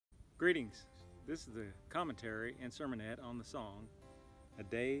Greetings. This is the commentary and sermonette on the song, A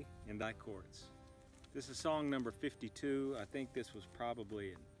Day in Thy Courts. This is song number 52. I think this was probably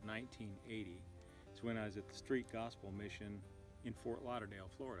in 1980. It's when I was at the Street Gospel Mission in Fort Lauderdale,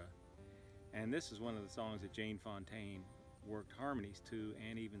 Florida. And this is one of the songs that Jane Fontaine worked harmonies to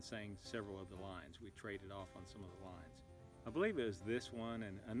and even sang several of the lines. We traded off on some of the lines. I believe it was this one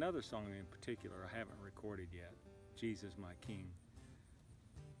and another song in particular I haven't recorded yet, Jesus My King.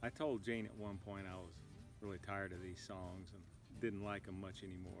 I told Jane at one point I was really tired of these songs and didn't like them much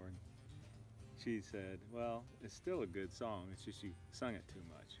anymore. And she said, well, it's still a good song, it's just you sung it too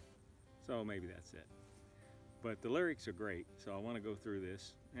much. So maybe that's it. But the lyrics are great, so I want to go through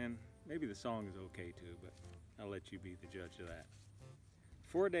this, and maybe the song is okay too, but I'll let you be the judge of that.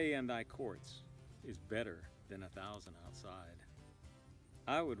 For a day in thy courts is better than 1,000 outside.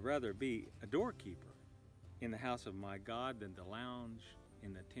 I would rather be a doorkeeper in the house of my God than to lounge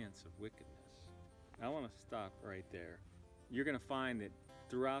in the tents of wickedness. I want to stop right there. You're going to find that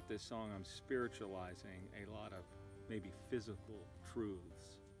throughout this song I'm spiritualizing a lot of maybe physical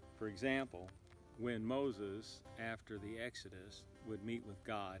truths. For example, when Moses, after the Exodus, would meet with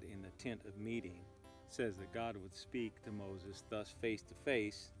God in the tent of meeting, it says that God would speak to Moses thus face to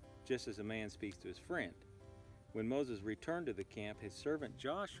face, just as a man speaks to his friend. When Moses returned to the camp, his servant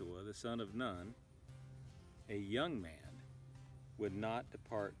Joshua, the son of Nun, a young man, would not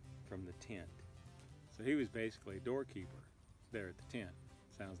depart from the tent. So he was basically a doorkeeper there at the tent,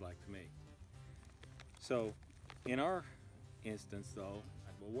 sounds like to me. So in our instance though,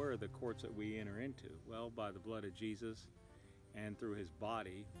 well, where are the courts that we enter into? Well, by the blood of Jesus and through his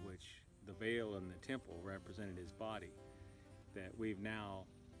body, which the veil in the temple represented his body, that we've now,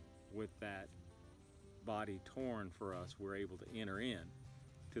 with that body torn for us, we're able to enter in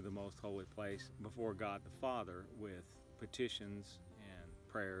to the most holy place before God the Father with petitions and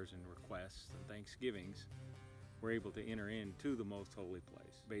prayers and requests and thanksgivings. We're able to enter into the most holy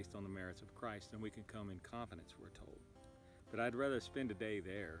place based on the merits of Christ, and we can come in confidence, we're told. But I'd rather spend a day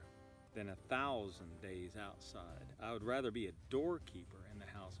there than 1,000 days outside. I would rather be a doorkeeper in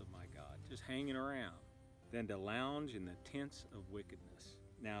the house of my God, just hanging around, than to lounge in the tents of wickedness.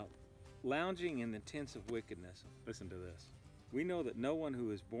 Now, lounging in the tents of wickedness, listen to this. We know that no one who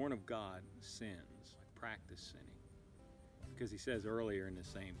is born of God sins, like practice sinning. Because he says earlier in the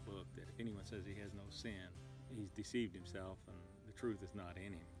same book that if anyone says he has no sin, he's deceived himself and the truth is not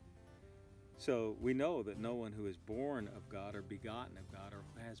in him. So we know that no one who is born of God or begotten of God or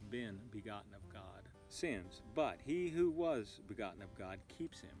has been begotten of God sins. But he who was begotten of God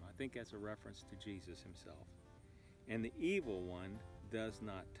keeps him. I think that's a reference to Jesus himself. And the evil one does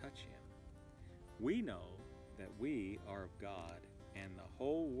not touch him. We know that we are of God, and the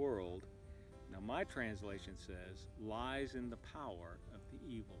whole world, now my translation says, lies in the power of the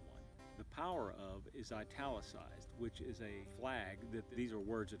evil one. The power of is italicized, which is a flag that these are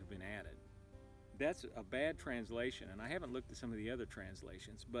words that have been added. That's a bad translation, and I haven't looked at some of the other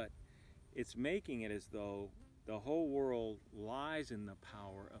translations, but it's making it as though the whole world lies in the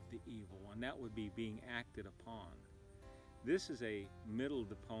power of the evil one. That would be being acted upon. This is a middle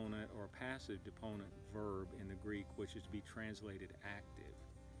deponent or passive deponent verb in the Greek, which is to be translated active.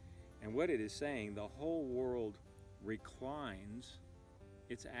 And what it is saying, the whole world reclines,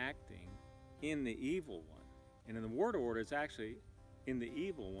 it's acting in the evil one. And in the word order, it's actually in the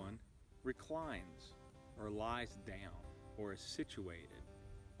evil one reclines or lies down or is situated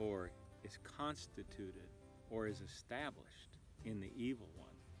or is constituted or is established in the evil one.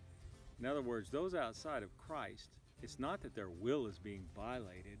 In other words, those outside of Christ, it's not that their will is being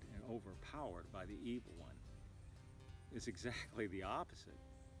violated and overpowered by the evil one. It's exactly the opposite.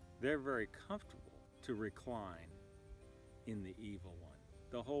 They're very comfortable to recline in the evil one.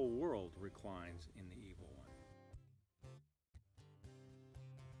 The whole world reclines in the evil one.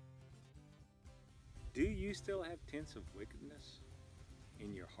 Do you still have tents of wickedness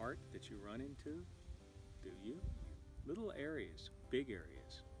in your heart that you run into? Do you? Little areas, big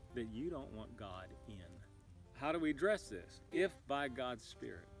areas that you don't want God in. How do we address this? If by God's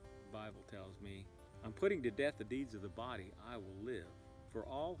Spirit, the Bible tells me, I'm putting to death the deeds of the body, I will live. For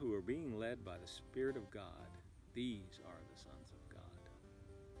all who are being led by the Spirit of God, these are the sons of God.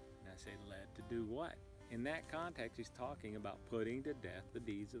 And I say led to do what? In that context, he's talking about putting to death the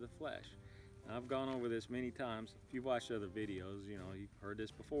deeds of the flesh. Now, I've gone over this many times. If you've watched other videos, you know, you've heard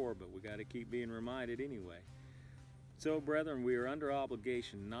this before, but we got to keep being reminded anyway. So, brethren, we are under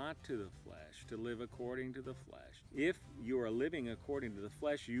obligation not to the flesh, to live according to the flesh. If you are living according to the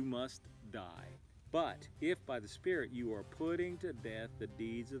flesh, you must die. But if by the Spirit you are putting to death the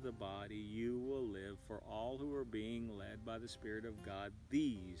deeds of the body, you will live. For all who are being led by the Spirit of God,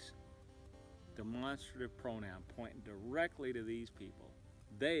 these demonstrative pronoun pointing directly to these people.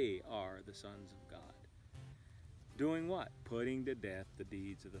 They are the sons of God. Doing what? Putting to death the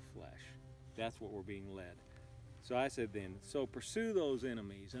deeds of the flesh. That's what we're being led. So I said then, so pursue those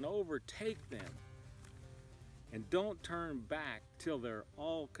enemies and overtake them. And don't turn back till they're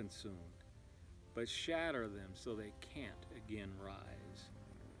all consumed, but shatter them so they can't again rise.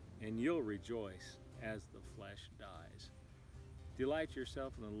 And you'll rejoice as the flesh dies. Delight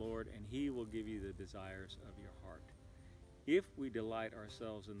yourself in the Lord, and He will give you the desires of your heart. If we delight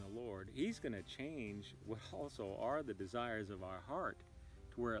ourselves in the Lord, He's going to change what also are the desires of our heart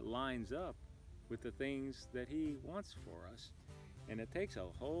to where it lines up with the things that He wants for us. And it takes a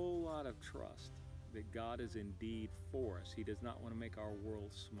whole lot of trust that God is indeed for us. He does not want to make our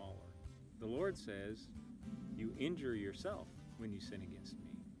world smaller. The Lord says, you injure yourself when you sin against me.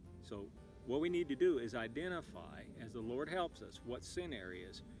 So what we need to do is identify, as the Lord helps us, what sin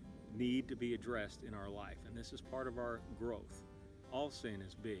areas need to be addressed in our life. And this is part of our growth. All sin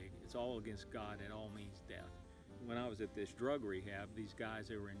is big. It's all against God. It all means death. When I was at this drug rehab, these guys,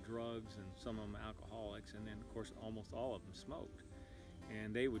 they were in drugs, and some of them alcoholics, and then of course almost all of them smoked.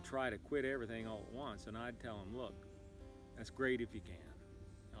 And they would try to quit everything all at once, and I'd tell them, look, that's great if you can.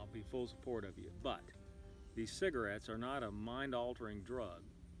 I'll be full support of you. But these cigarettes are not a mind-altering drug.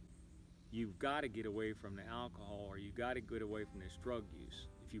 You've got to get away from the alcohol, or you've got to get away from this drug use.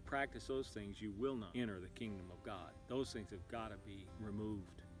 If you practice those things, you will not enter the kingdom of God. Those things have got to be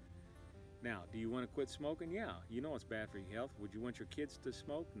removed. Now, do you want to quit smoking? Yeah. You know it's bad for your health. Would you want your kids to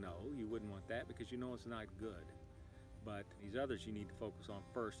smoke? No, you wouldn't want that because you know it's not good. But these others you need to focus on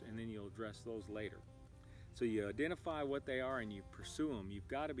first, and then you'll address those later. So you identify what they are and you pursue them. You've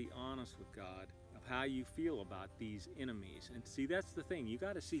got to be honest with God of how you feel about these enemies. And see, that's the thing. You've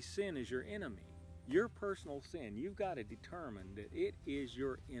got to see sin as your enemy. Your personal sin, you've got to determine that it is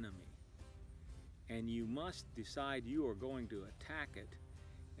your enemy. And you must decide you are going to attack it.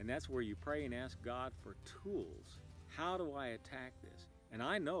 And that's where you pray and ask God for tools. How do I attack this? And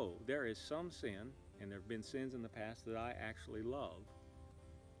I know there is some sin, and there have been sins in the past that I actually love.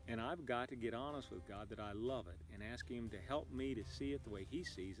 And I've got to get honest with God that I love it and ask Him to help me to see it the way He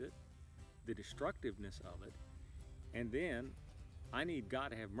sees it, the destructiveness of it. And then I need God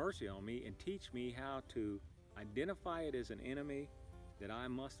to have mercy on me and teach me how to identify it as an enemy that I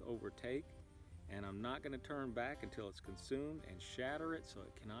must overtake. And I'm not going to turn back until it's consumed, and shatter it so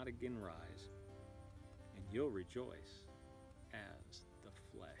it cannot again rise. And you'll rejoice as the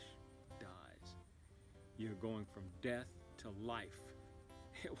flesh dies. You're going from death to life.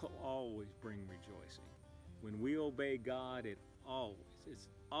 It will always bring rejoicing. When we obey God, it's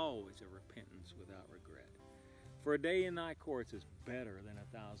always a repentance without regret. For a day in thy courts is better than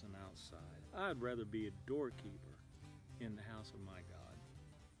 1,000 outside. I'd rather be a doorkeeper in the house of my God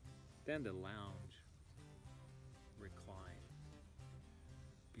than to lounge, recline,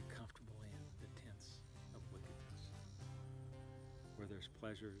 be comfortable in the tents of wickedness, where there's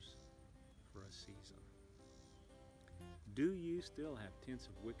pleasures for a season. Do you still have tents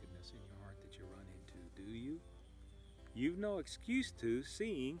of wickedness in your heart that you run into? Do you? You've no excuse to,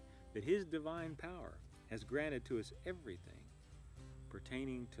 seeing that His divine power has granted to us everything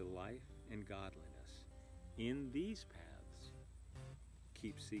pertaining to life and godliness. In these paths,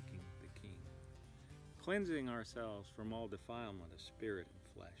 keep seeking the King, cleansing ourselves from all defilement of spirit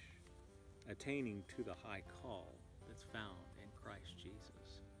and flesh, attaining to the high call that's found in Christ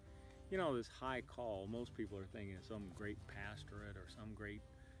Jesus. You know, this high call, most people are thinking of some great pastorate or some great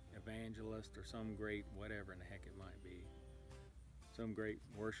evangelist or some great whatever in the heck it might be. Some great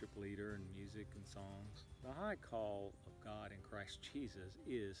worship leader in music and songs. The high call of God in Christ Jesus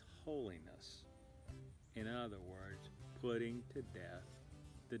is holiness. In other words, putting to death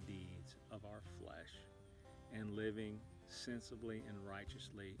the deeds of our flesh and living sensibly and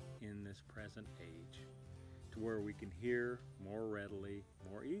righteously in this present age, to where we can hear more readily,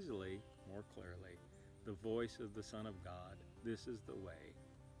 more easily, more clearly the voice of the Son of God. This is the way,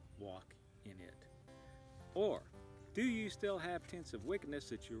 walk in it. Or, do you still have tents of wickedness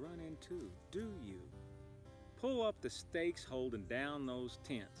that you run into? Do you? Pull up the stakes holding down those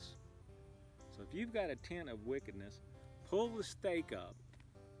tents. So if you've got a tent of wickedness, pull the stake up.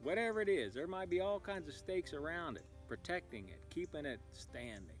 Whatever it is, there might be all kinds of stakes around it, protecting it, keeping it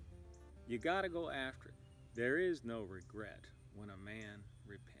standing. You got to go after it. There is no regret when a man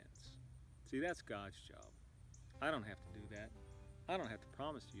repents. See, that's God's job. I don't have to do that. I don't have to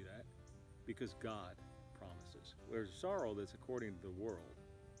promise you that, because God promises. There's a sorrow that's according to the world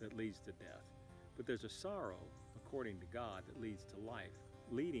that leads to death, but there's a sorrow according to God that leads to life,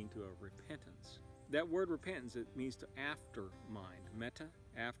 leading to a repentance. That word repentance, it means to after mind. Meta,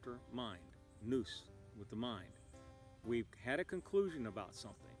 after mind. nous, with the mind. We've had a conclusion about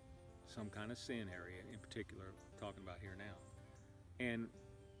something, some kind of sin area in particular, talking about here now. And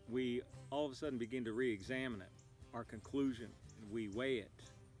we all of a sudden begin to re-examine it, our conclusion, and we weigh it,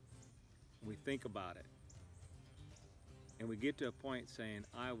 we think about it, and we get to a point saying,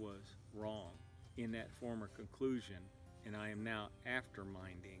 I was wrong in that former conclusion, and I am now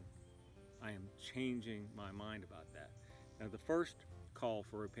after-minding. I am changing my mind about that. Now, the first call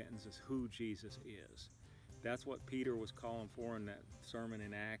for repentance is who Jesus is. That's what Peter was calling for in that sermon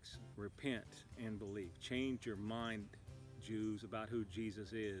in Acts. Repent and believe. Change your mind, Jews, about who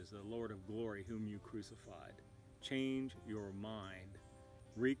Jesus is, the Lord of glory whom you crucified. Change your mind.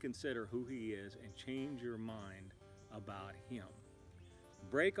 Reconsider who he is and change your mind about him.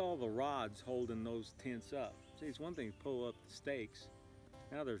 Break all the rods holding those tents up. See, it's one thing to pull up the stakes.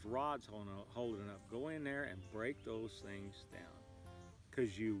 Now there's rods holding up. Go in there and break those things down,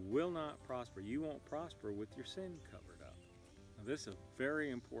 because you will not prosper. You won't prosper with your sin covered up. Now, this is a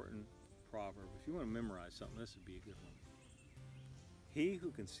very important proverb. If you want to memorize something, this would be a good one. He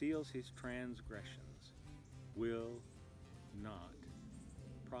who conceals his transgressions will not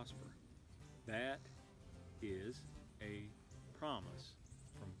prosper. That is a promise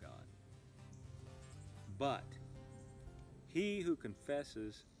from God. But he who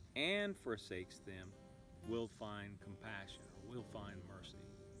confesses and forsakes them will find compassion, or will find mercy.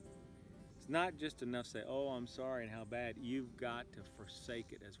 It's not just enough to say, oh, I'm sorry and how bad. You've got to forsake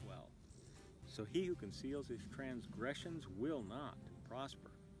it as well. So he who conceals his transgressions will not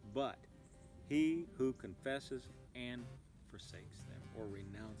prosper, but he who confesses and forsakes them or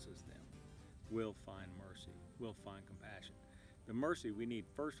renounces them will find mercy, will find compassion. The mercy we need,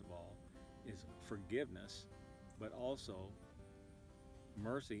 first of all, is forgiveness, but also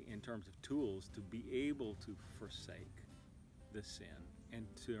mercy in terms of tools to be able to forsake the sin and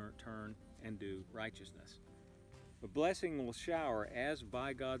to turn and do righteousness. But blessing will shower as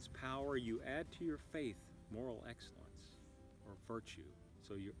by God's power you add to your faith moral excellence or virtue.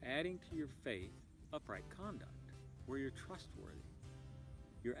 So you're adding to your faith upright conduct, where you're trustworthy.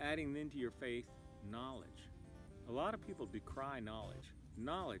 You're adding then to your faith knowledge. A lot of people decry knowledge.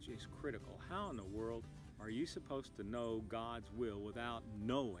 Knowledge is critical. How in the world are you supposed to know God's will without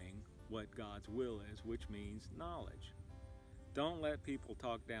knowing what God's will is, which means knowledge? Don't let people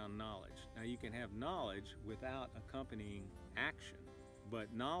talk down knowledge. Now, you can have knowledge without accompanying action,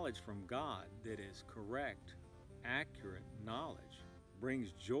 but knowledge from God that is correct, accurate knowledge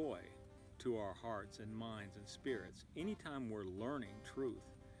brings joy to our hearts and minds and spirits. Anytime we're learning truth,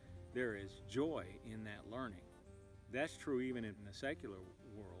 there is joy in that learning. That's true even in the secular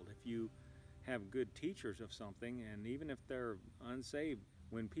world. If you have good teachers of something, and even if they're unsaved,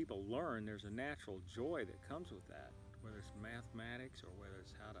 when people learn, there's a natural joy that comes with that, whether it's mathematics or whether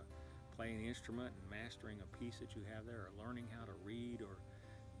it's how to play an instrument and mastering a piece that you have there, or learning how to read, or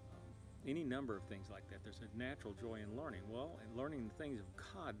any number of things like that. There's a natural joy in learning. Well, in learning the things of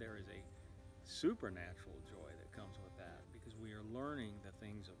God, there is a supernatural joy that comes with that, because we are learning the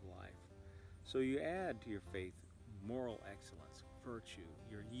things of life. So you add to your faith moral excellence, virtue,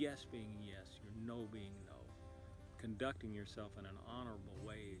 your yes being yes, your no being no, conducting yourself in an honorable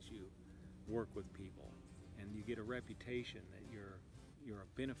way as you work with people, and you get a reputation that you're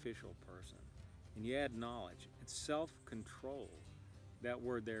a beneficial person. And you add knowledge and self-control. That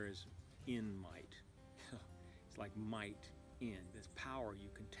word there is in might. It's like might in. This power, you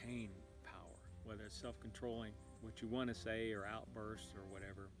contain power, whether it's self-controlling what you want to say or outbursts or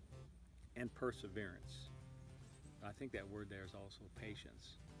whatever. And perseverance. I think that word there is also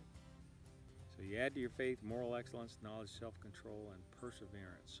patience. So you add to your faith moral excellence, knowledge, self-control, and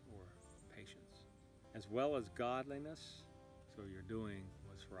perseverance or patience, as well as godliness. So you're doing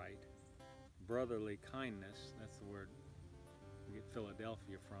what's right. Brotherly kindness, that's the word we get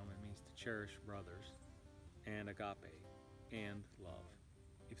Philadelphia from. It means to cherish brothers. And agape, and love.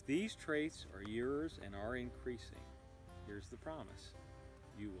 If these traits are yours and are increasing, here's the promise: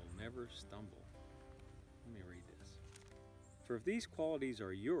 you will never stumble. Let me read this. For if these qualities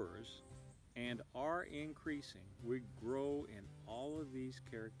are yours and are increasing, we grow in all of these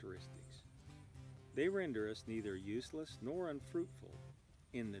characteristics. They render us neither useless nor unfruitful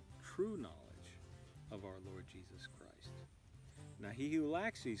in the true knowledge of our Lord Jesus Christ. Now he who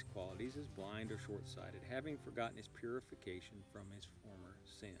lacks these qualities is blind or short-sighted, having forgotten his purification from his former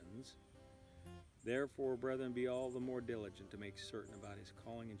sins. Therefore, brethren, be all the more diligent to make certain about his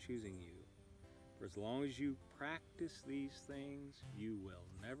calling and choosing you. For as long as you practice these things, you will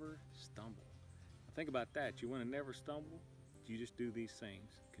never stumble. Now think about that. You want to never stumble? You just do these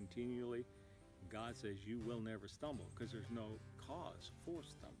things continually. God says you will never stumble, because there's no cause for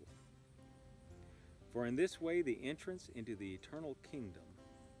stumbling. For in this way the entrance into the eternal kingdom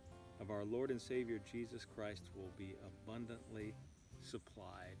of our Lord and Savior Jesus Christ will be abundantly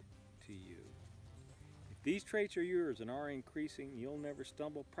supplied to you. If these traits are yours and are increasing, you'll never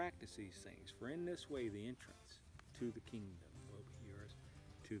stumble. Practice these things, for in this way the entrance to the kingdom will be yours,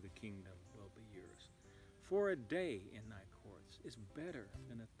 to the kingdom will be yours. For a day in thy courts is better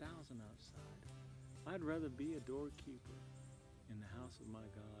than 1,000 outside. I'd rather be a doorkeeper in the house of my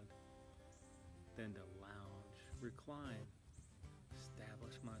God than to lounge, recline,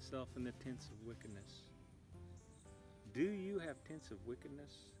 establish myself in the tents of wickedness. Do you have tents of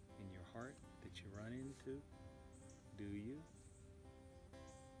wickedness in your heart that you run into? Do you?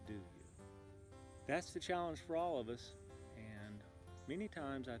 Do you? That's the challenge for all of us, and many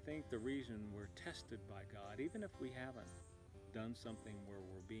times I think the reason we're tested by God, even if we haven't done something where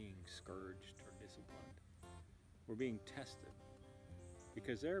we're being scourged or disciplined, we're being tested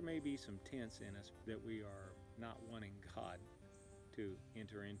because there may be some tents in us that we are not wanting God to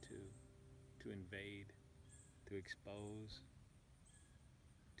enter into, to invade, to expose,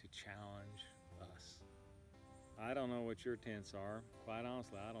 to challenge us. I don't know what your tents are. Quite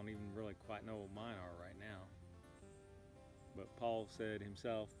honestly, I don't even really quite know what mine are right now. But Paul said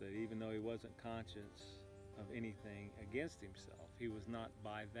himself that even though he wasn't conscious of anything against himself, he was not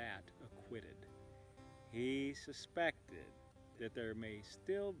by that acquitted. He suspected that there may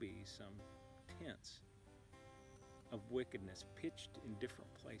still be some tents of wickedness pitched in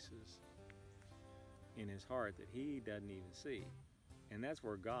different places in his heart that he doesn't even see. And that's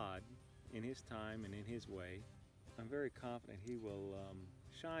where God, in his time and in his way, I'm very confident he will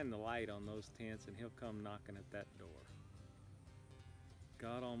shine the light on those tents, and he'll come knocking at that door.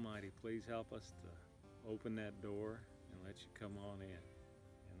 God Almighty, please help us to open that door and let you come on in.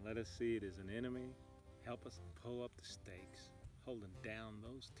 And let us see it as an enemy. Help us pull up the stakes, holding down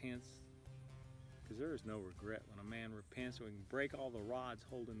those tents, because there is no regret when a man repents, so we can break all the rods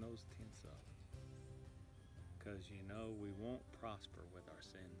holding those tents up. Because you know we won't prosper with our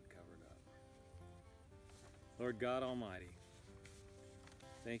sin covered up. Lord God Almighty,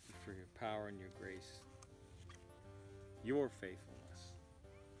 thank you for your power and your grace, your faithfulness.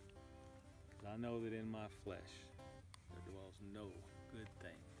 Because I know that in my flesh there dwells no good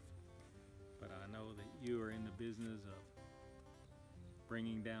thing. But I know that you are in the business of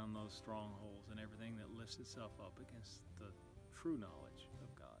bringing down those strongholds and everything that lifts itself up against the true knowledge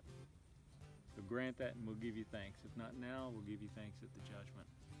of God. So grant that and we'll give you thanks. If not now, we'll give you thanks at the judgment.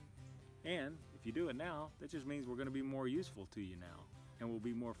 And if you do it now, that just means we're going to be more useful to you now. And we'll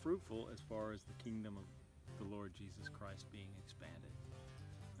be more fruitful as far as the kingdom of the Lord Jesus Christ being expanded.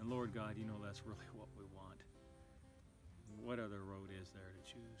 And Lord God, you know that's really what we want. What other road is there to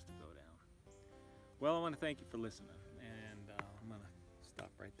choose to go down? Well, I want to thank you for listening. And I'm going to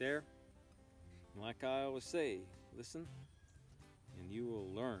stop right there. And like I always say, listen and you will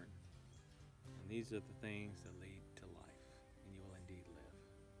learn. And these are the things that lead to life. And you will indeed live.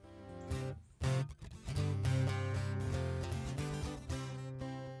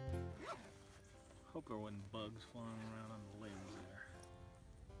 Hope there wasn't bugs flying around on the limbs there.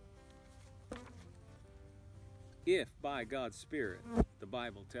 If by God's Spirit, the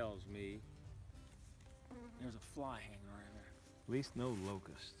Bible tells me, there's a fly hanging around there. At least no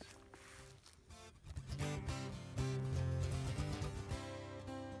locusts.